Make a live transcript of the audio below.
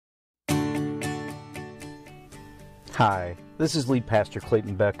Hi, this is Lead Pastor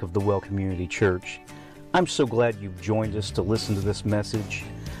Clayton Beck of the Well Community Church. I'm so glad you've joined us to listen to this message.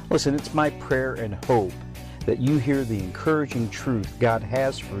 Listen, it's my prayer and hope that you hear the encouraging truth God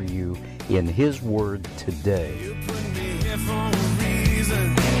has for you in His Word today. You put me here for a reason.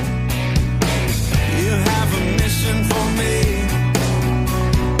 You have a mission for me.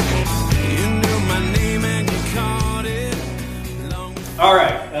 You knew my name and you called it long. All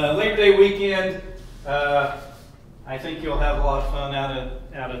right, Labor Day weekend. I think you'll have a lot of fun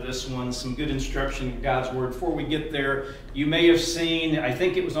out of this one. Some good instruction in God's Word. Before we get there, you may have seen, I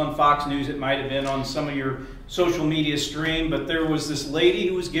think it was on Fox News, it might have been on some of your social media stream, but there was this lady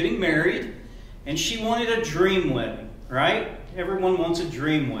who was getting married, and she wanted a dream wedding, right? Everyone wants a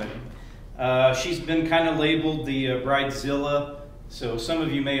dream wedding. She's been kind of labeled the Bridezilla, so some of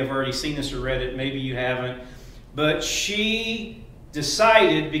you may have already seen this or read it, maybe you haven't. But she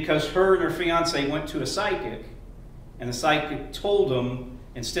decided, because her and her fiance went to a psychic, and the psychic told them,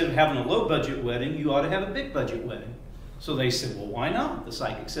 instead of having a low-budget wedding, you ought to have a big-budget wedding. So they said, well, why not? The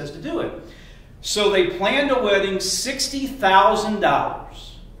psychic says to do it. So they planned a wedding, $60,000.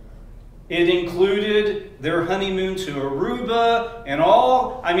 It included their honeymoon to Aruba and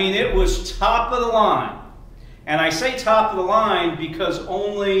all. I mean, it was top of the line. And I say top of the line because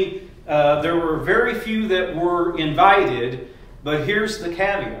only there were very few that were invited. But here's the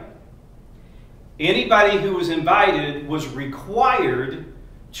caveat. Anybody who was invited was required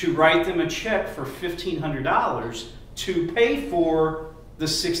to write them a check for $1,500 to pay for the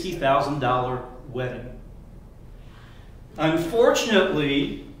 $60,000 wedding.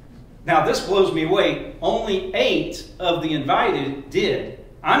 Unfortunately, now this blows me away, only 8 of the invited did.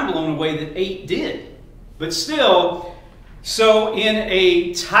 I'm blown away that 8 did. But still, so in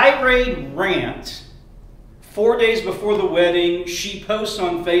a tirade rant, 4 days before the wedding, she posts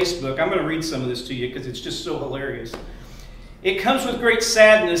on Facebook. I'm going to read some of this to you because it's just so hilarious. It comes with great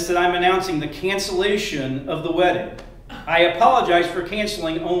sadness that I'm announcing the cancellation of the wedding. I apologize for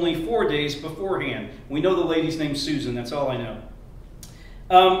canceling only 4 days beforehand. We know the lady's name's Susan. That's all I know.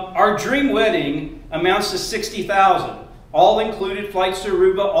 Our dream wedding amounts to $60,000. All included flights to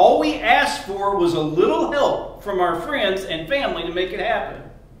Aruba. All we asked for was a little help from our friends and family to make it happen.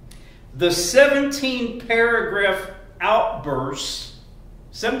 The 17-paragraph outburst,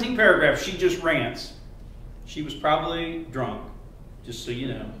 17 paragraphs, she just rants. She was probably drunk, just so you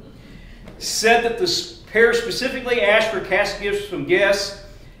know. Said that the pair specifically asked for cash gifts from guests.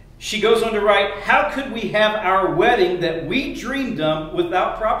 She goes on to write, how could we have our wedding that we dreamed of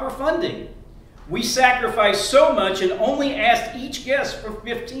without proper funding? We sacrificed so much and only asked each guest for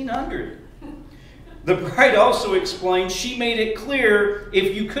 $1,500. The bride also explained she made it clear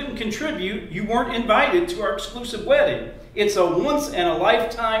if you couldn't contribute, you weren't invited to our exclusive wedding. It's a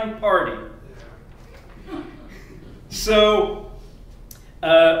once-in-a-lifetime party. So,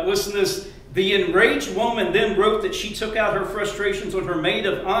 listen to this. The enraged woman then wrote that she took out her frustrations on her maid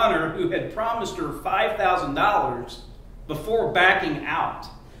of honor who had promised her $5,000 before backing out.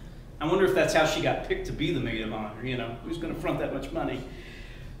 I wonder if that's how she got picked to be the maid of honor. You know, who's going to front that much money?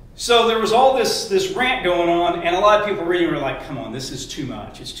 So there was all this rant going on, and a lot of people reading were like, come on, this is too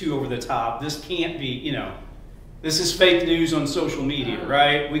much. It's too over the top. This can't be, you know, this is fake news on social media,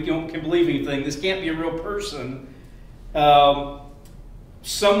 right? We can believe anything. This can't be a real person.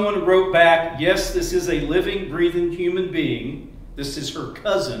 Someone wrote back, yes, this is a living, breathing human being. This is her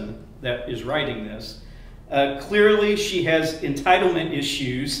cousin that is writing this. Clearly, she has entitlement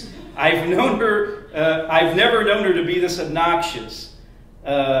issues. I've never known her to be this obnoxious.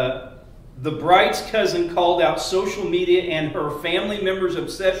 The bride's cousin called out social media and her family members'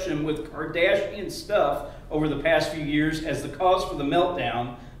 obsession with Kardashian stuff over the past few years as the cause for the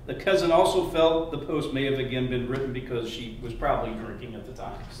meltdown. The cousin also felt the post may have again been written because she was probably drinking at the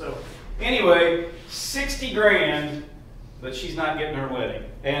time. So anyway, 60 grand, but she's not getting her wedding.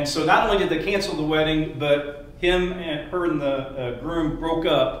 And so not only did they cancel the wedding, but her and the groom broke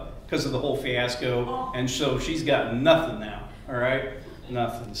up because of the whole fiasco. And so she's got nothing now, all right?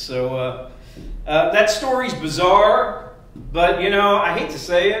 Nothing. So that story's bizarre, but, you know, I hate to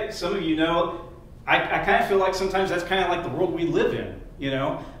say it. Some of you know, I kind of feel like sometimes that's kind of like the world we live in, you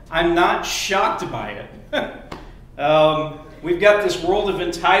know. I'm not shocked by it. We've got this world of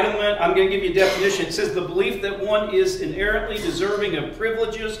entitlement. I'm going to give you a definition. It says the belief that one is inherently deserving of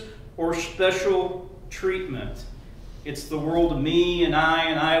privileges or special treatment. It's the world of me and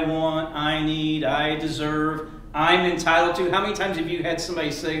I want, I need, I deserve. I'm entitled to. How many times have you had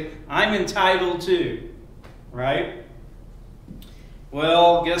somebody say, I'm entitled to? Right?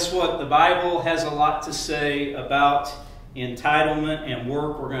 Well, guess what? The Bible has a lot to say about entitlement and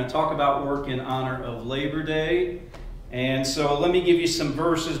work. We're going to talk about work in honor of Labor Day. And so let me give you some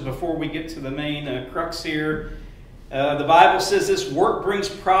verses before we get to the main crux here. The Bible says this: work brings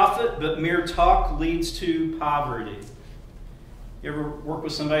profit, but mere talk leads to poverty. You ever work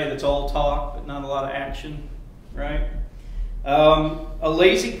with somebody that's all talk, but not a lot of action? Right? A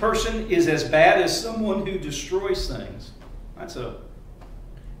lazy person is as bad as someone who destroys things. That's a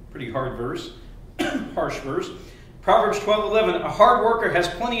pretty hard verse, harsh verse. Proverbs 12:11, a hard worker has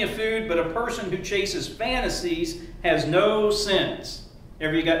plenty of food, but a person who chases fantasies has no sense.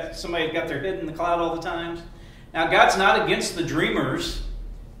 Ever you got somebody got their head in the cloud all the time? Now, God's not against the dreamers,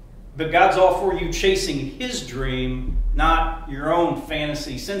 but God's all for you chasing His dream, not your own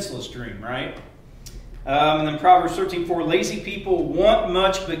fantasy, senseless dream, right? And then Proverbs 13:4, lazy people want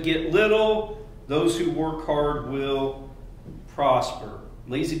much but get little. Those who work hard will prosper.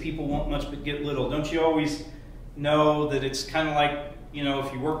 Lazy people want much but get little. Don't you always know that it's kind of like,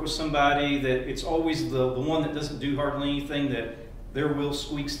 if you work with somebody, that it's always the one that doesn't do hardly anything that their will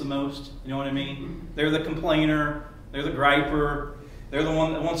squeaks the most? You know what I mean? They're the complainer. They're the griper. They're the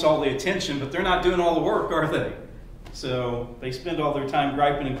one that wants all the attention, but they're not doing all the work, are they? So they spend all their time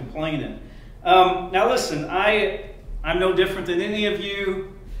griping and complaining. Now listen, I'm no different than any of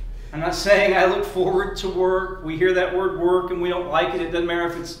you. I'm not saying I look forward to work. We hear that word work and we don't like it. It doesn't matter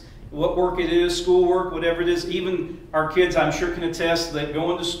if it's what work it is, school work, whatever it is. Even our kids, I'm sure, can attest that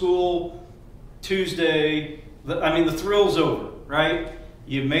going to school Tuesday, the thrill's over, right?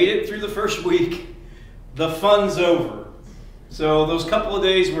 You made it through the first week. The fun's over. So those couple of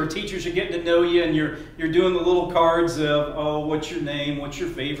days where teachers are getting to know you and you're doing the little cards of, what's your name, what's your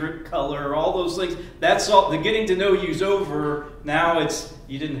favorite color, all those things. That's all. The getting to know you's over. Now it's,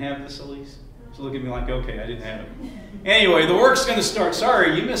 you didn't have this, Elise? So look at me like, okay, I didn't have it. Anyway, the work's going to start.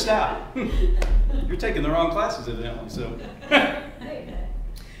 Sorry, you missed out. You're taking the wrong classes, evidently. So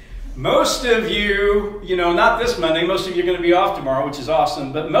most of you, not this Monday. Most of you are going to be off tomorrow, which is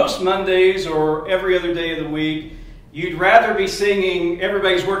awesome. But most Mondays or every other day of the week, you'd rather be singing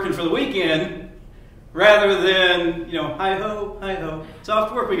 "Everybody's Working for the Weekend" rather than, hi ho, it's off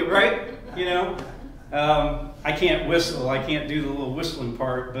to work we go, right? I can't whistle. I can't do the little whistling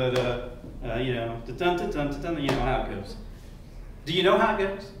part, but da-dun-da-dun-da-dun, you know how it goes. Do you know how it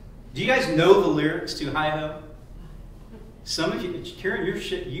goes? Do you guys know the lyrics to hi ho? Some of you, Karen,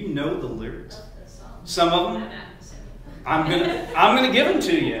 you know the lyrics. Some of them. I'm gonna give them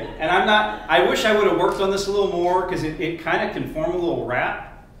to you, and I wish I would have worked on this a little more because it kind of can form a little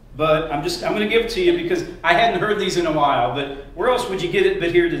rap. But I'm gonna give it to you because I hadn't heard these in a while. But where else would you get it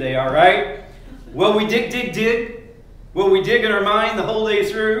but here today? All right. Well, we dig. Will we dig in our mind the whole day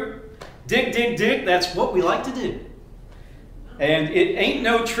through? Dig. That's what we like to do. And it ain't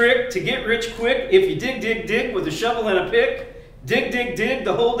no trick to get rich quick if you dig with a shovel and a pick. Dig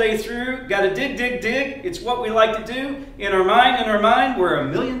the whole day through. Got to dig. It's what we like to do. In our mind, where a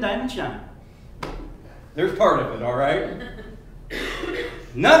million diamonds shine. There's part of it, all right?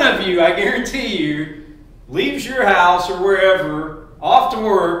 None of you, I guarantee you, leaves your house or wherever, off to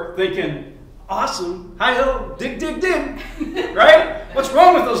work, thinking, awesome, hi-ho, dig. Right? What's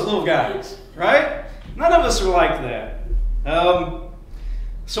wrong with those little guys? Right? None of us are like that.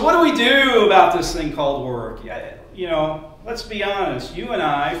 So what do we do about this thing called work? Let's be honest. You and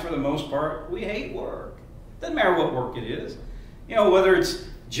I, for the most part, we hate work. Doesn't matter what work it is. Whether it's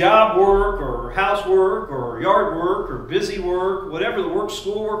job work or housework or yard work or busy work, whatever the work,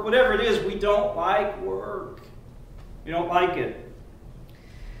 school work, whatever it is, we don't like work. We don't like it.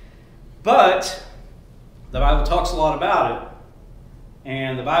 But the Bible talks a lot about it,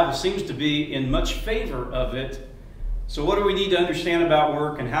 and the Bible seems to be in much favor of it. So what do we need to understand about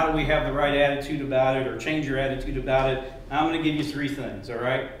work, and how do we have the right attitude about it or change your attitude about it? I'm going to give you 3 things, all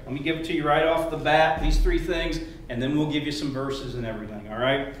right? Let me give it to you right off the bat, these 3 things, and then we'll give you some verses and everything, all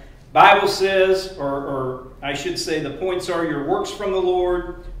right? Bible says, or I should say the points are, your work's from the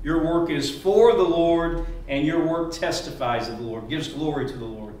Lord, your work is for the Lord, and your work testifies of the Lord, gives glory to the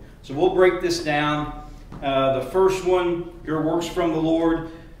Lord. So we'll break this down. The first one, your work's from the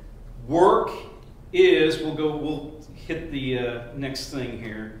Lord. Work is, we'll hit the next thing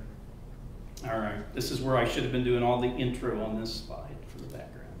here. All right, this is where I should have been doing all the intro on this slide for the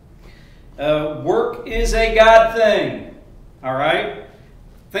background. Work is a God thing, all right?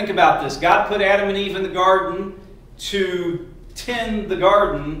 Think about this. God put Adam and Eve in the garden to tend the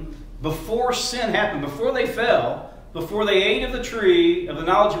garden before sin happened, before they fell, before they ate of the tree of the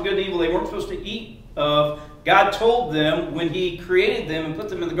knowledge of good and evil they weren't supposed to eat of. God told them when He created them and put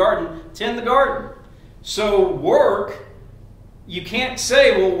them in the garden, tend the garden. So work, you can't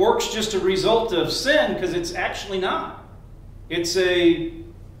say, well, work's just a result of sin, because it's actually not. It's a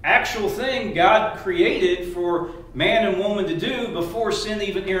actual thing God created for man and woman to do before sin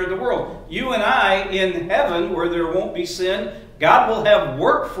even entered the world. You and I in heaven, where there won't be sin, God will have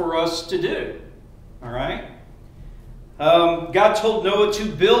work for us to do. All right? God told Noah to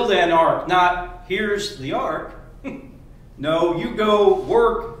build an ark. Not, here's the ark. No, you go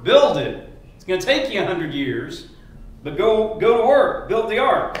work, build it. It's going to take you 100 years, but go to work, build the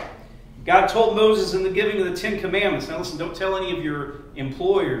ark. God told Moses in the giving of the Ten Commandments. Now listen, don't tell any of your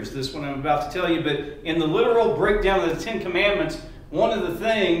employers this one I'm about to tell you, but in the literal breakdown of the Ten Commandments, one of the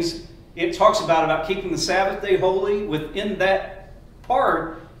things it talks about keeping the Sabbath day holy. Within that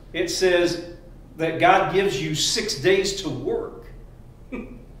part, it says that God gives you 6 days to work.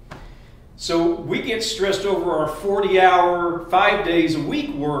 So we get stressed over our 40-hour, 5 days a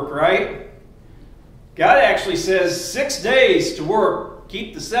week work, right? God actually says 6 days to work.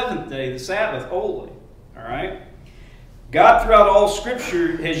 Keep the 7th day, the Sabbath, holy. All right? God, throughout all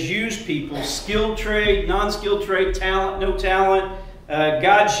Scripture, has used people, skilled trade, non-skilled trade, talent, no talent.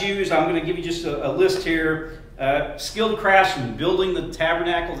 God's used, I'm going to give you just a list here, skilled craftsmen, building the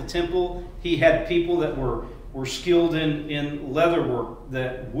tabernacle, the temple. He had people that were skilled in leather work,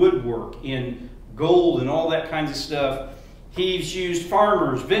 that woodwork, in gold and all that kinds of stuff. He's used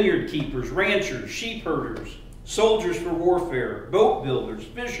farmers, vineyard keepers, ranchers, sheep herders, soldiers for warfare, boat builders,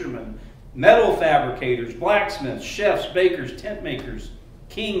 fishermen, metal fabricators, blacksmiths, chefs, bakers, tent makers,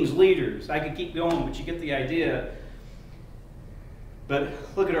 kings, leaders. I could keep going, but you get the idea. But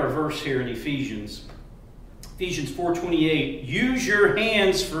look at our verse here in Ephesians. Ephesians 4:28. Use your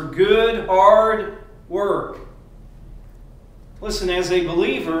hands for good, hard work. Listen, as a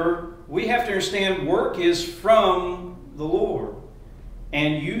believer, we have to understand work is from the Lord.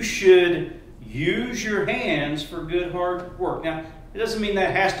 And you should use your hands for good, hard work. Now, it doesn't mean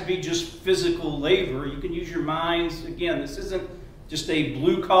that has to be just physical labor. You can use your minds. Again, this isn't just a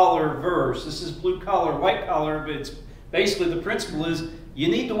blue-collar verse. This is blue-collar, white-collar, but it's basically the principle is you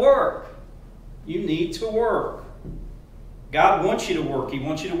need to work. You need to work. God wants you to work. He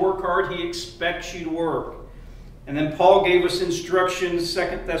wants you to work hard. He expects you to work. And then Paul gave us instructions,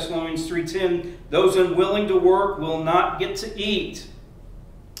 2 Thessalonians 3:10, those unwilling to work will not get to eat.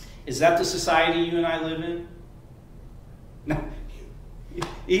 Is that the society you and I live in? No.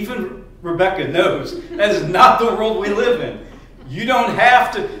 Even Rebecca knows that is not the world we live in. You don't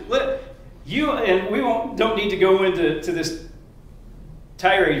have to. Don't need to go into this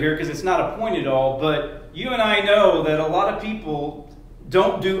tirade here because it's not a point at all, but you and I know that a lot of people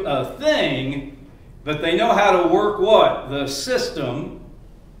don't do a thing, but they know how to work what? The system.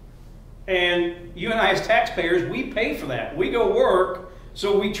 And you and I as taxpayers, we pay for that. We go work,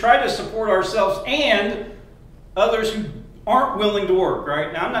 so we try to support ourselves and others who aren't willing to work,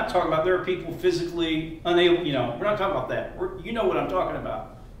 right? Now, I'm not talking about there are people physically unable, we're not talking about that. You know what I'm talking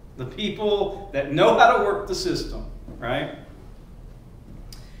about. The people that know how to work the system, right?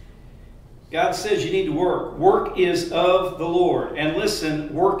 God says you need to work. Work is of the Lord. And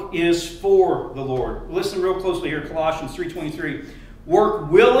listen, work is for the Lord. Listen real closely here, Colossians 3:23.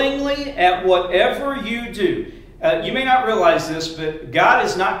 Work willingly at whatever you do. You may not realize this, but God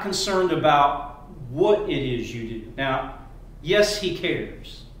is not concerned about what it is you do. Now, yes, He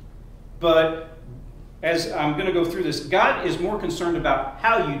cares. But as I'm going to go through this, God is more concerned about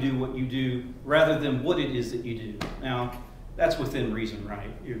how you do what you do rather than what it is that you do. Now, that's within reason,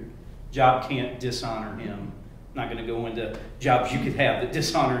 right? Your job can't dishonor Him. I'm not going to go into jobs you could have that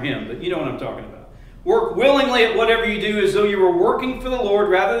dishonor Him, but you know what I'm talking about. Work willingly at whatever you do as though you were working for the Lord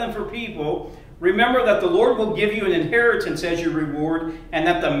rather than for people. Remember that the Lord will give you an inheritance as your reward and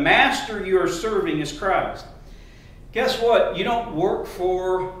that the master you are serving is Christ. Guess what? You don't work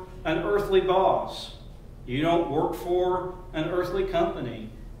for an earthly boss. You don't work for an earthly company.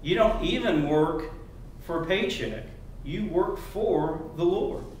 You don't even work for a paycheck. You work for the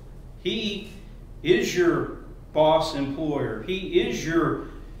Lord. He is your boss employer. He is your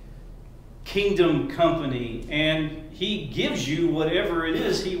kingdom company, and He gives you whatever it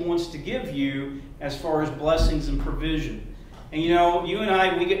is He wants to give you as far as blessings and provision. And you and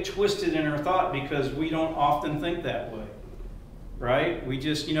I, we get twisted in our thought because we don't often think that way, right? We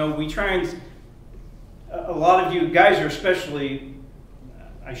just, we try and, a lot of you guys are especially,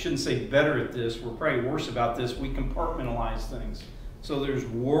 I shouldn't say better at this, we're probably worse about this, we compartmentalize things. So there's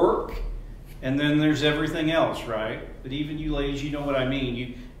work, and then there's everything else, right? But even you ladies, you know what I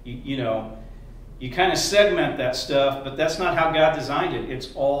mean. You kind of segment that stuff, but that's not how God designed it.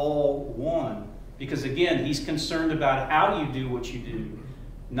 It's all one. Because again, He's concerned about how you do what you do,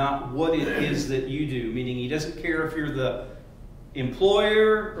 not what it is that you do. Meaning He doesn't care if you're the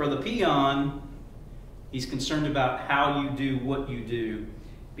employer or the peon. He's concerned about how you do what you do.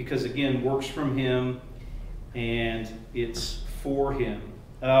 because, again, work's from Him and it's for Him.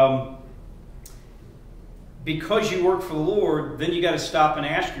 Because you work for the Lord, then you got to stop and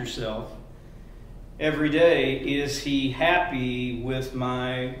ask yourself every day, is He happy with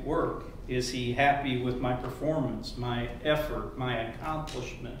my work? Is He happy with my performance, my effort, my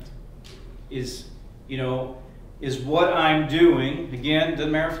accomplishment? Is what I'm doing, again,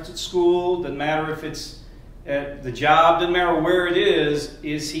 doesn't matter if it's at school, doesn't matter if it's at the job, doesn't matter where it is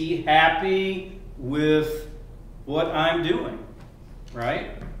He happy with what I'm doing,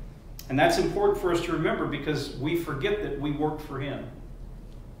 right? And that's important for us to remember, because we forget that we work for Him.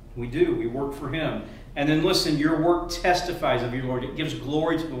 We do. We work for Him. And then listen, your work testifies of you, Lord. It gives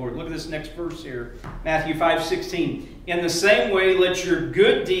glory to the Lord. Look at this next verse here. Matthew 5:16. In the same way, let your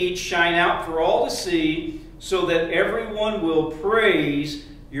good deeds shine out for all to see, so that everyone will praise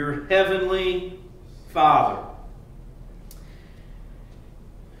your heavenly Father.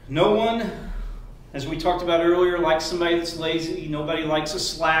 No one, as we talked about earlier, likes somebody that's lazy. Nobody likes a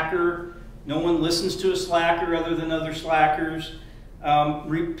slacker. No one listens to a slacker other than other slackers.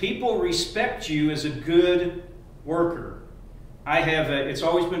 People respect you as a good worker. It's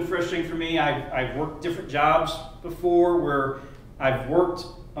always been frustrating for me. I've worked different jobs before where I've worked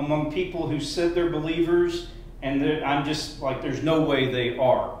among people who said they're believers, and I'm just like, there's no way they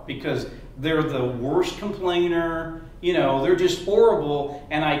are, because they're the worst complainer. They're just horrible,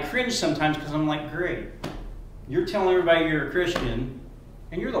 and I cringe sometimes because I'm like, great, you're telling everybody you're a Christian,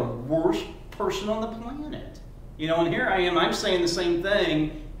 and you're the worst person on the planet. And here I am, I'm saying the same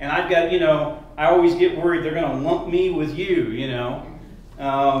thing, and I've got, I always get worried they're going to lump me with you,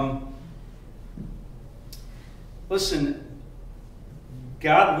 Listen,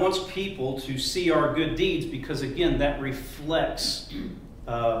 God wants people to see our good deeds because, again, that reflects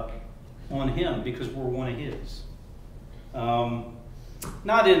on Him, because we're one of His.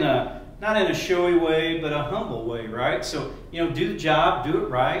 Not in a showy way, but a humble way, right? So, do the job, do it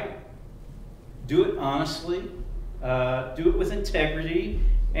right, do it honestly, do it with integrity,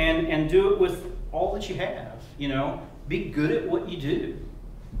 and do it with all that you have. Be good at what you do.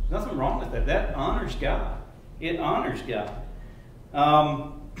 There's nothing wrong with that. That honors God. It honors God.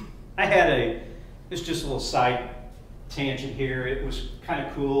 I had it's just a little side tangent here. It was kind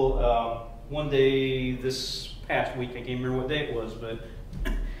of cool. One day this past week, I can't remember what day it was, but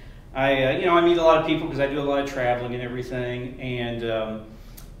I meet a lot of people because I do a lot of traveling and everything. And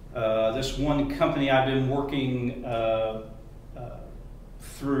this one company I've been working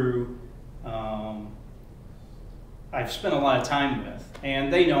through, I've spent a lot of time with,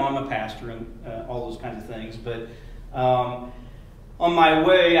 and they know I'm a pastor and all those kinds of things. But on my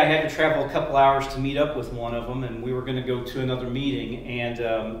way, I had to travel a couple hours to meet up with one of them, and we were going to go to another meeting. And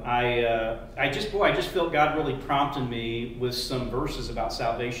I just felt God really prompting me with some verses about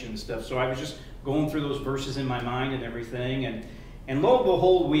salvation and stuff. So I was just going through those verses in my mind and everything. And lo and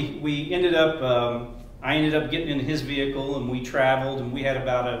behold, we ended up. I ended up getting in his vehicle, and we traveled, and we had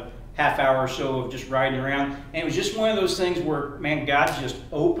about a half hour or so of just riding around. And it was just one of those things where, man, God just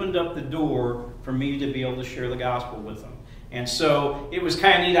opened up the door for me to be able to share the gospel with them. And so it was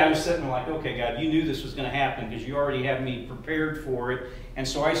kind of neat. I was sitting there like, okay, God, you knew this was going to happen because you already had me prepared for it. And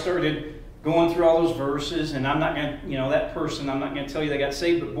so I started going through all those verses, and I'm not going to, that person, I'm not going to tell you they got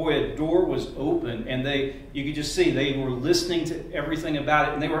saved, but boy, a door was open, and you could just see they were listening to everything about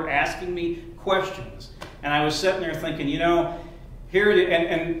it, and they were asking me questions. And I was sitting there thinking, here it is,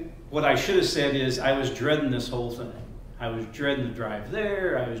 and what I should have said is I was dreading this whole thing. I was dreading the drive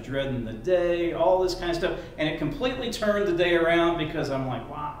there. I was dreading the day, all this kind of stuff. And it completely turned the day around because I'm like,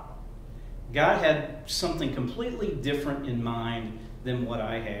 wow, God had something completely different in mind than what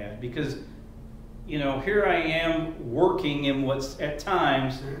I had. Because, here I am working in what's at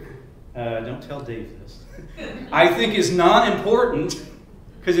times, don't tell Dave this, I think is non-important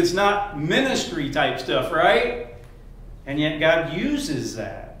because it's not ministry type stuff, right? And yet God uses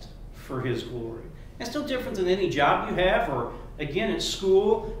that for His glory. It's no different than any job you have, or again at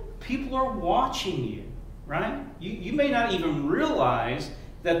school. People are watching you, right? You may not even realize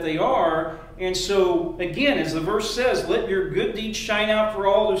that they are. And so, again, as the verse says, let your good deeds shine out for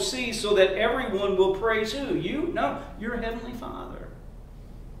all to see, so that everyone will praise who? You? No, your Heavenly Father.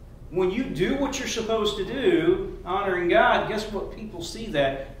 When you do what you're supposed to do, honoring God, guess what? People see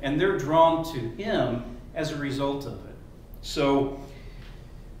that, and they're drawn to Him as a result of it. So,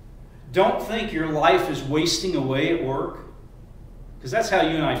 don't think your life is wasting away at work, because that's how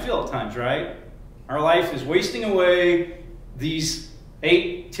you and I feel at times, right? Our life is wasting away these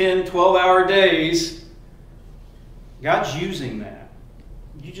 8, 10, 12-hour days. God's using that.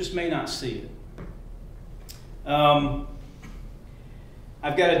 You just may not see it.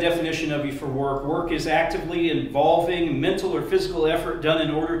 I've got a definition of you for work. Work is actively involving mental or physical effort done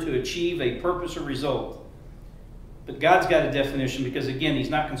in order to achieve a purpose or result. But God's got a definition because, again, He's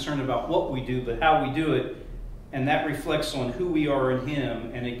not concerned about what we do, but how we do it. And that reflects on who we are in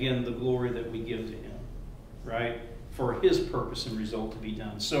Him and, again, the glory that we give to Him, right? For His purpose and result to be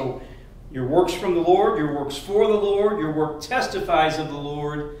done. So your work's from the Lord, your work's for the Lord, your work testifies of the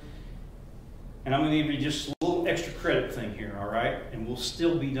Lord. And I'm going to give you just a little extra credit thing here, all right? And we'll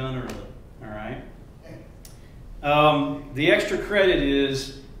still be done early, all right? The extra credit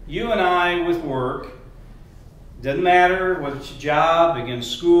is you and I with work, doesn't matter whether it's a job, again,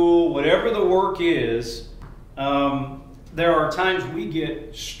 school, whatever the work is, there are times we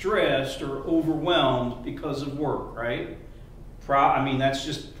get stressed or overwhelmed because of work, right? I mean, that's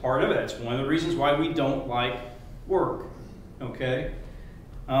just part of it. It's one of the reasons why we don't like work, okay?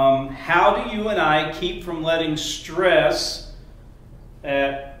 How do you and I keep from letting stress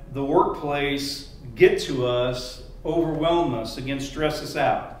at the workplace get to us, overwhelm us, again, stress us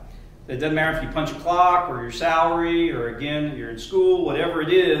out? It doesn't matter if you punch a clock or your salary or, again, you're in school, whatever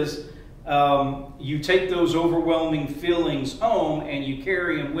it is, you take those overwhelming feelings home and you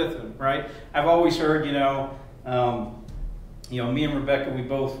carry them with them, right? I've always heard, me and Rebecca, we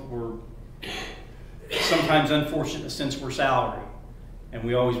both were sometimes unfortunate in the sense we're salary. And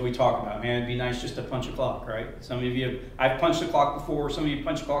we talk about, man, it'd be nice just to punch a clock, right? Some of you, I've punched a clock before, some of you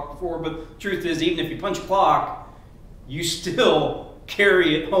punched a clock before, but the truth is, even if you punch a clock, you still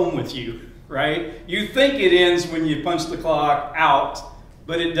carry it home with you, right? You think it ends when you punch the clock out,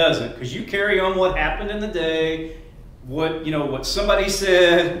 but it doesn't, because you carry on what happened in the day, what somebody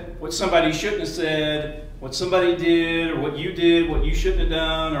said, what somebody shouldn't have said, what somebody did, or what you shouldn't have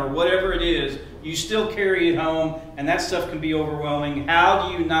done, or whatever it is. You still carry it home, and that stuff can be overwhelming. How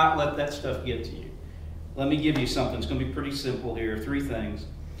do you not let that stuff get to you? Let me give you something. It's going to be pretty simple here. 3 things.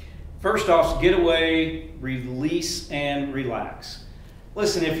 First off, get away, release, and relax.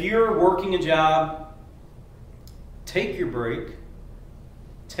 Listen, if you're working a job, take your break,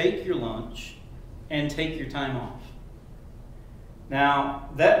 take your lunch, and take your time off. Now,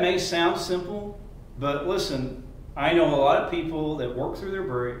 that may sound simple, but listen, I know a lot of people that work through their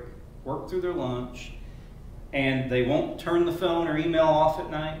break, work through their lunch, and they won't turn the phone or email off at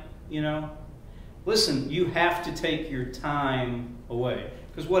night, Listen, you have to take your time away.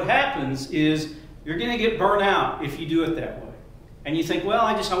 Because what happens is you're going to get burnt out if you do it that way. And you think, well,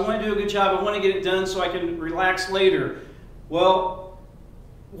 I want to do a good job. I want to get it done so I can relax later. Well,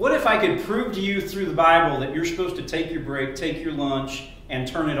 what if I could prove to you through the Bible that you're supposed to take your break, take your lunch, and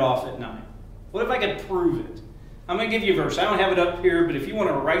turn it off at night? What if I could prove it? I'm going to give you a verse. I don't have it up here, but if you want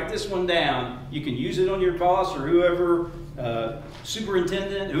to write this one down, you can use it on your boss or whoever,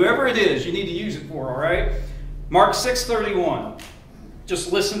 superintendent, whoever it is you need to use it for, all right? Mark 6:31.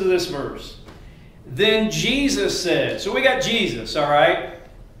 Just listen to this verse. Then Jesus said, so we got Jesus, all right?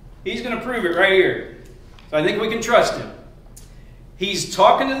 He's going to prove it right here. So I think we can trust him. He's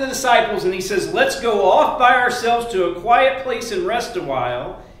talking to the disciples and he says, let's go off by ourselves to a quiet place and rest a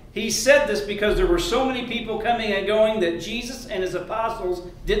while. He said this because there were so many people coming and going that Jesus and his apostles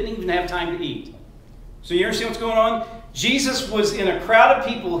didn't even have time to eat. So you understand what's going on? Jesus was in a crowd of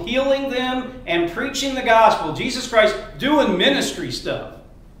people healing them and preaching the gospel. Jesus Christ doing ministry stuff.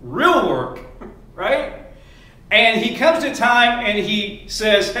 Real work, right? And he comes to time and he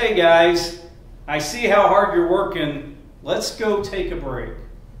says, hey guys, I see how hard you're working. Let's go take a break.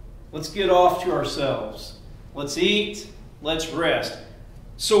 Let's get off to ourselves. Let's eat. Let's rest.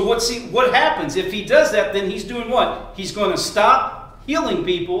 So what happens? If he does that, then he's doing what? He's going to stop healing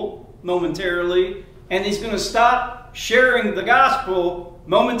people momentarily, and he's going to stop sharing the gospel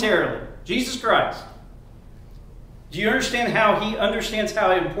momentarily. Jesus Christ. Do you understand how he understands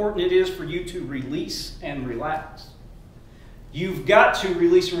how important it is for you to release and relax? You've got to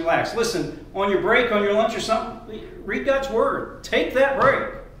release and relax. Listen, on your break, on your lunch or something, read God's Word. Take that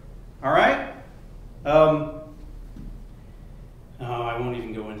break. All right? I won't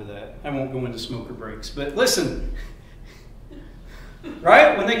even go into that. I won't go into smoker breaks. But listen,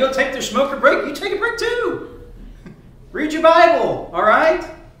 right? When they go take their smoker break, you take a break too. Read your Bible, all right?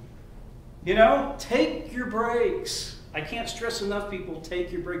 Take your breaks. I can't stress enough, people,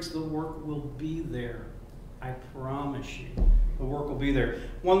 take your breaks. The work will be there. I promise you. The work will be there.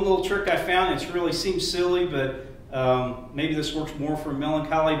 One little trick I found, it really seems silly, but maybe this works more for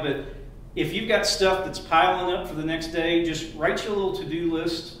melancholy, but if you've got stuff that's piling up for the next day, just write you a little to-do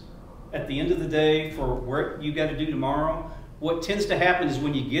list at the end of the day for what you got to do tomorrow. What tends to happen is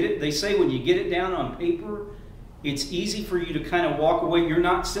when you get it, they say when you get it down on paper, it's easy for you to kind of walk away. You're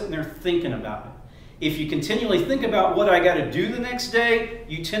not sitting there thinking about it. If you continually think about what I got to do the next day,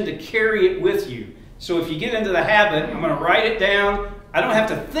 you tend to carry it with you. So if you get into the habit, I'm going to write it down. I don't have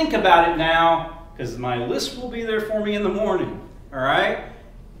to think about it now because my list will be there for me in the morning. All right?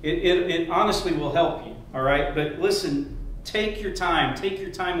 It honestly will help you. All right? But listen, take your time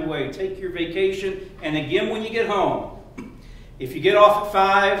away, take your vacation. And again, when you get home, if you get off at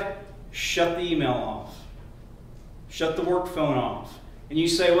 5, shut the email off. Shut the work phone off. And you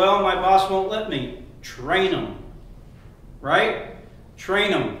say, well, my boss won't let me. Train them. Right?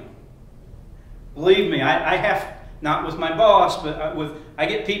 Train them. Believe me, I have, not with my boss, but I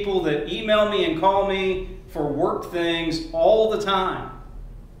get people that email me and call me for work things all the time.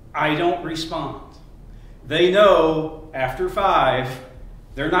 I don't respond. They know after 5,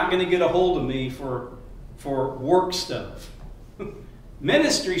 they're not going to get a hold of me for work stuff.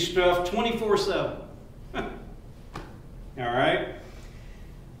 Ministry stuff 24/7. All right?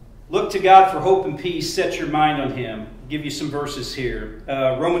 Look to God for hope and peace. Set your mind on Him. I'll give you some verses here.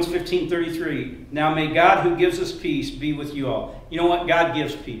 Romans 15:33. Now may God who gives us peace be with you all. You know what? God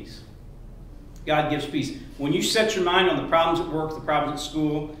gives peace. God gives peace. When you set your mind on the problems at work, the problems at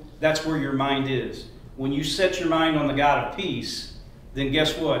school, that's where your mind is. When you set your mind on the God of peace, then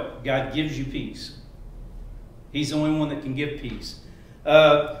guess what? God gives you peace. He's the only one that can give peace.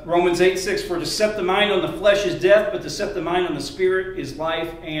 Romans 8:6, for to set the mind on the flesh is death, but to set the mind on the Spirit is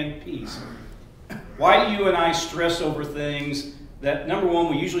life and peace. Why do you and I stress over things that, number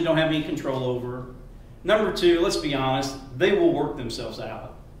one, we usually don't have any control over? Number two, let's be honest, they will work themselves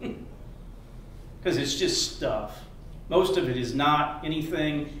out. Because it's just stuff. Most of it is not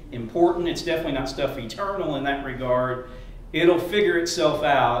anything important. It's definitely not stuff eternal in that regard. It'll figure itself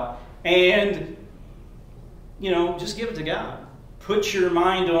out. And, just give it to God. Put your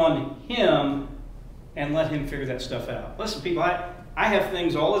mind on Him and let Him figure that stuff out. Listen, people, I have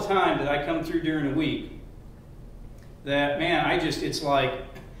things all the time that I come through during the week that, man, it's like,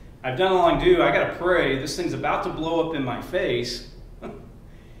 I've done all I can do. I got to pray. This thing's about to blow up in my face.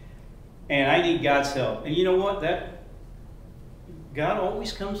 And I need God's help. And you know what? God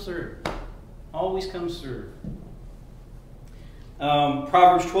always comes through. Always comes through.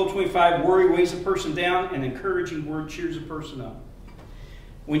 Proverbs 12:25, worry weighs a person down, an encouraging word cheers a person up.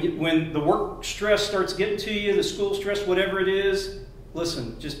 When the work stress starts getting to you, the school stress, whatever it is,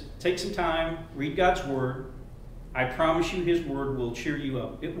 listen, just take some time, read God's Word. I promise you His Word will cheer you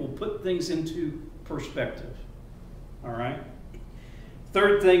up. It will put things into perspective. All right?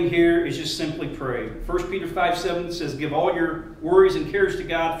 Third thing here is just simply pray. 1 Peter 5:7 says, give all your worries and cares to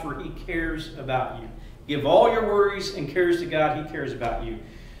God, for He cares about you. Give all your worries and cares to God. He cares about you.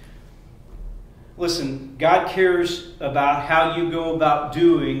 Listen, God cares about how you go about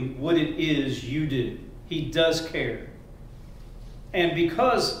doing what it is you do. He does care. And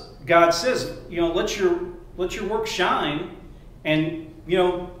because God says, let your work shine and,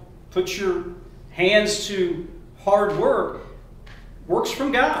 put your hands to hard work, work's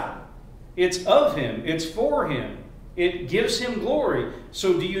from God. It's of Him. It's for Him. It gives Him glory.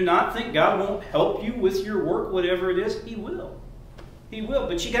 So do you not think God won't help you with your work, whatever it is? He will. He will,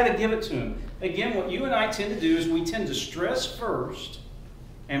 but you got to give it to Him. Again, what you and I tend to do is we tend to stress first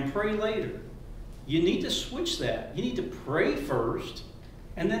and pray later. You need to switch that. You need to pray first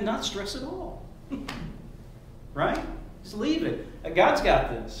and then not stress at all. Right? Just leave it. God's got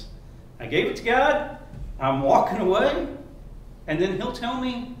this. I gave it to God. I'm walking away. And then He'll tell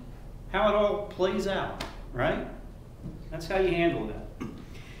me how it all plays out. Right? That's how you handle that.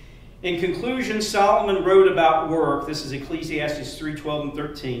 In conclusion, Solomon wrote about work. This is Ecclesiastes 3:12 and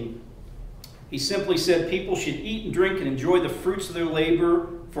 13. He simply said, people should eat and drink and enjoy the fruits of their labor,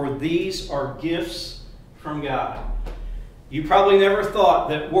 for these are gifts from God. You probably never thought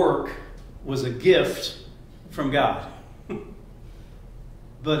that work was a gift from God.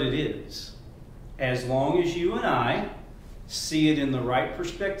 But it is. As long as you and I see it in the right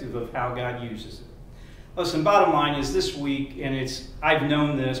perspective of how God uses it. Listen, bottom line is this week, and I've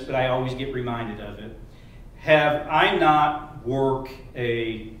known this, but I always get reminded of it. Have I not worked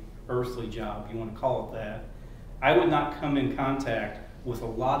a earthly job, you want to call it that, I would not come in contact with a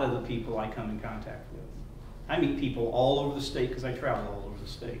lot of the people I come in contact with. I meet people all over the state because I travel all over the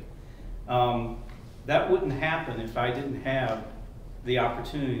state. That wouldn't happen if I didn't have the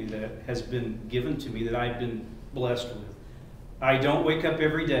opportunity that has been given to me, that I've been blessed with. I don't wake up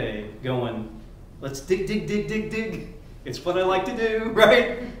every day going, let's dig, dig, dig, dig, dig. It's what I like to do,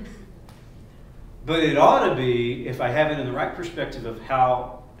 right? But it ought to be, if I have it in the right perspective of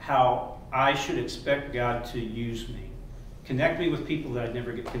how I should expect God to use me. Connect me with people that I'd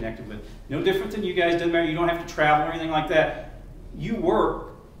never get connected with. No different than you guys, doesn't matter. You don't have to travel or anything like that. You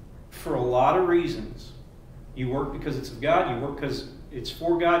work for a lot of reasons. You work because it's of God. You work because it's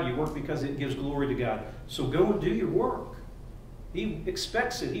for God. You work because it gives glory to God. So go and do your work. He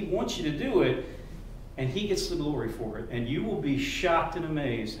expects it. He wants you to do it. And He gets the glory for it. And you will be shocked and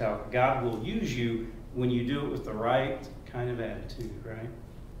amazed how God will use you when you do it with the right kind of attitude, right?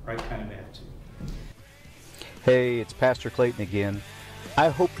 Right kind of attitude. Hey, it's Pastor Clayton again. I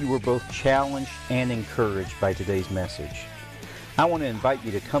hope you were both challenged and encouraged by today's message. I want to invite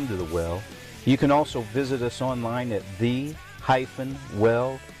you to come to the Well. You can also visit us online at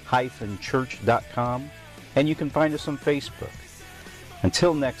the-well-church.com, and you can find us on Facebook.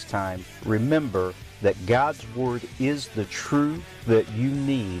 Until next time, remember that God's Word is the truth that you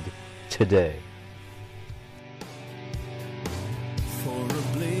need today. For a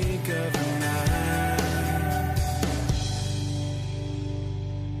blink of